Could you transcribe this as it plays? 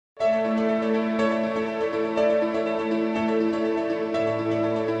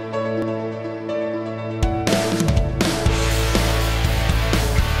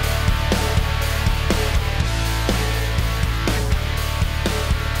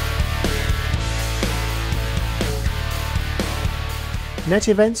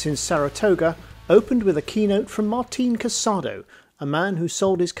NetEvents in Saratoga opened with a keynote from Martin Cassado, a man who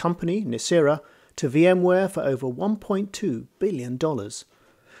sold his company, Nicira, to VMware for over $1.2 billion.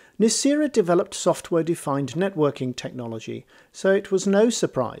 Nicira developed software-defined networking technology, so it was no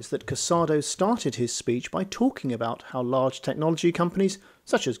surprise that Cassado started his speech by talking about how large technology companies,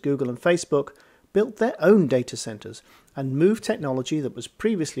 such as Google and Facebook, built their own data centers and moved technology that was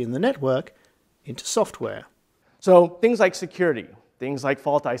previously in the network into software. So things like security, things like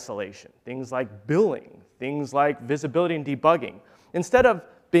fault isolation, things like billing, things like visibility and debugging, instead of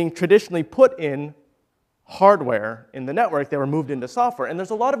being traditionally put in hardware in the network, they were moved into software. And there's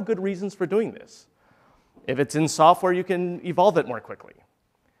a lot of good reasons for doing this. If it's in software, you can evolve it more quickly.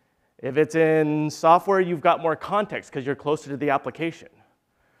 If it's in software, you've got more context because you're closer to the application.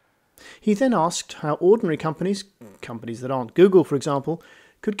 He then asked how ordinary companies that aren't Google, for example,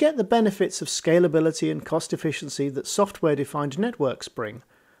 could get the benefits of scalability and cost efficiency that software-defined networks bring.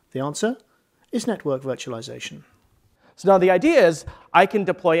 The answer is network virtualization. So now the idea is I can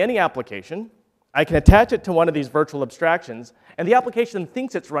deploy any application, I can attach it to one of these virtual abstractions, and the application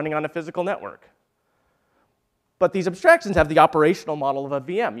thinks it's running on a physical network. But these abstractions have the operational model of a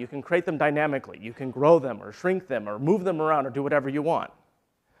VM. You can create them dynamically. You can grow them or shrink them or move them around or do whatever you want.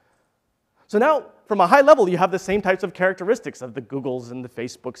 So now, from a high level, you have the same types of characteristics of the Googles and the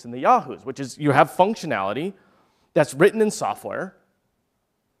Facebooks and the Yahoos, which is you have functionality that's written in software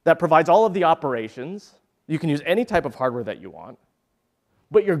that provides all of the operations. You can use any type of hardware that you want,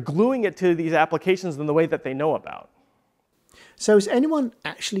 but you're gluing it to these applications in the way that they know about. So is anyone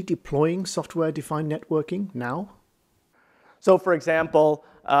actually deploying software-defined networking now? So for example,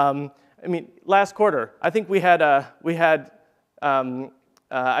 last quarter, I think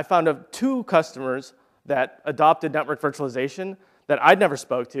I found of 2 customers that adopted network virtualization that I'd never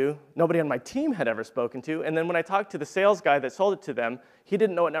spoke to, nobody on my team had ever spoken to, and then when I talked to the sales guy that sold it to them, he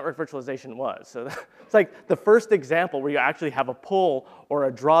didn't know what network virtualization was. So it's like the first example where you actually have a pull or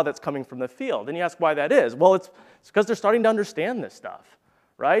a draw that's coming from the field. And you ask why that is. Well, it's because they're starting to understand this stuff,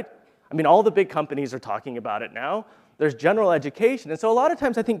 right? I mean, all the big companies are talking about it now. There's general education. And so a lot of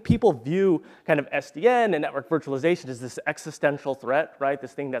times I think people view kind of SDN and network virtualization as this existential threat, right?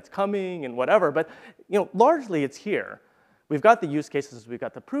 This thing that's coming and whatever. But largely it's here. We've got the use cases, we've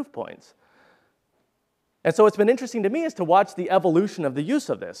got the proof points. And so what's been interesting to me is to watch the evolution of the use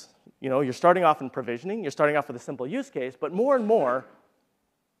of this. You're starting off in provisioning, you're starting off with a simple use case, but more and more,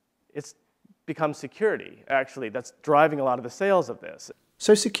 it's become security, actually, that's driving a lot of the sales of this.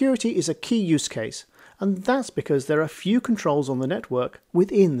 So security is a key use case, and that's because there are few controls on the network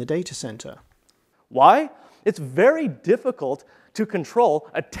within the data center. Why? It's very difficult to control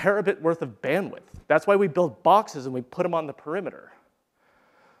a terabit worth of bandwidth. That's why we build boxes and we put them on the perimeter.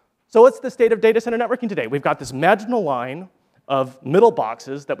 So what's the state of data center networking today? We've got this marginal line of middle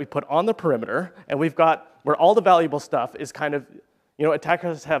boxes that we put on the perimeter, and we've got where all the valuable stuff is kind of,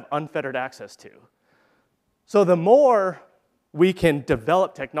 attackers have unfettered access to. So the more we can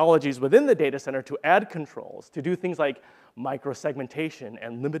develop technologies within the data center to add controls, to do things like microsegmentation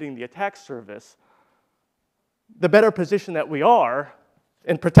and limiting the attack surface, the better position that we are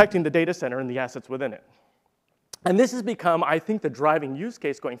in protecting the data center and the assets within it. And this has become, I think, the driving use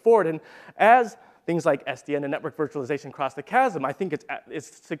case going forward. And as things like SDN and network virtualization cross the chasm, I think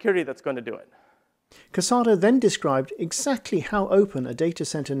it's security that's going to do it. Casado then described exactly how open a data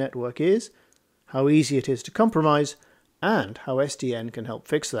center network is, how easy it is to compromise, and how SDN can help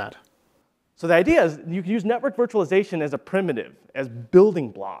fix that. So the idea is you can use network virtualization as a primitive, as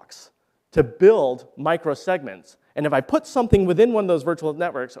building blocks, to build microsegments. And if I put something within one of those virtual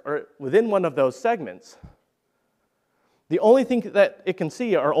networks or within one of those segments, the only thing that it can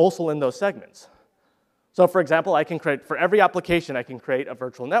see are also in those segments. So for example, I can create, for every application, I can create a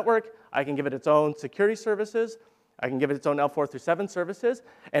virtual network. I can give it its own security services. I can give it its own L4 through 7 services.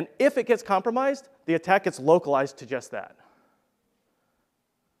 And if it gets compromised, the attack gets localized to just that.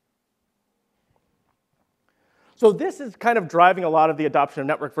 So this is kind of driving a lot of the adoption of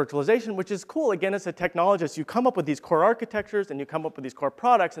network virtualization, which is cool. Again, as a technologist, you come up with these core architectures and you come up with these core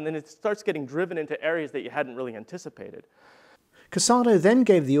products, and then it starts getting driven into areas that you hadn't really anticipated. Casado then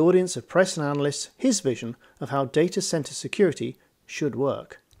gave the audience of press and analysts his vision of how data center security should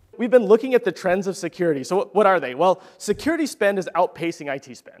work. We've been looking at the trends of security. So what are they? Well, security spend is outpacing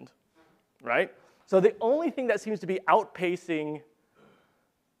IT spend, right? So the only thing that seems to be outpacing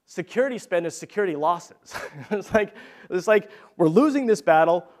security spend is security losses. It's like we're losing this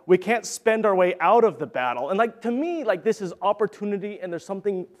battle. We can't spend our way out of the battle. And to me, this is opportunity, and there's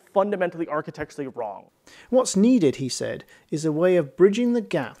something fundamentally architecturally wrong. What's needed, he said, is a way of bridging the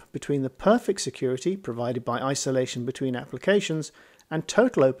gap between the perfect security provided by isolation between applications and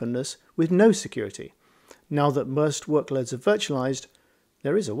total openness with no security. Now that most workloads are virtualized,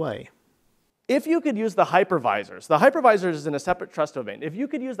 there is a way. If you could use the hypervisor is in a separate trust domain. If you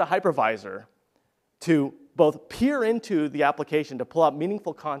could use the hypervisor to both peer into the application to pull out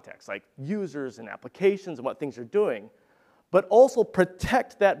meaningful context, like users and applications and what things are doing, but also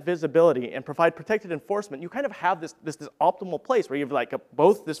protect that visibility and provide protected enforcement, you kind of have this optimal place where you have like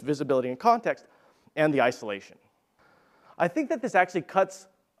both this visibility and context and the isolation. I think that this actually cuts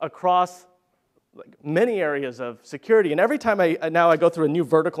across many areas of security, and every time I go through a new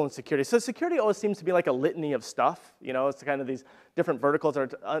vertical in security, so security always seems to be like a litany of stuff, you know, it's kind of these different verticals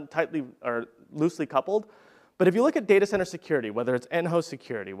that are tightly or loosely coupled. But if you look at data center security, whether it's end-host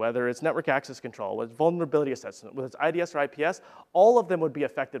security, whether it's network access control, whether it's vulnerability assessment, whether it's IDS or IPS, all of them would be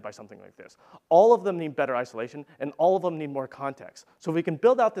affected by something like this. All of them need better isolation, and all of them need more context. So if we can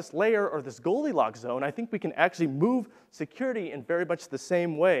build out this layer or this Goldilocks zone, I think we can actually move security in very much the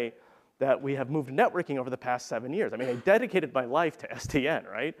same way that we have moved networking over the past 7 years. I mean, I dedicated my life to SDN,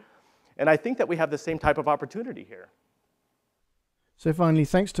 right? And I think that we have the same type of opportunity here. So finally,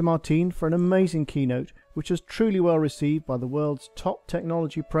 thanks to Martin for an amazing keynote, which was truly well received by the world's top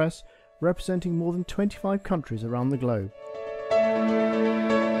technology press, representing more than 25 countries around the globe.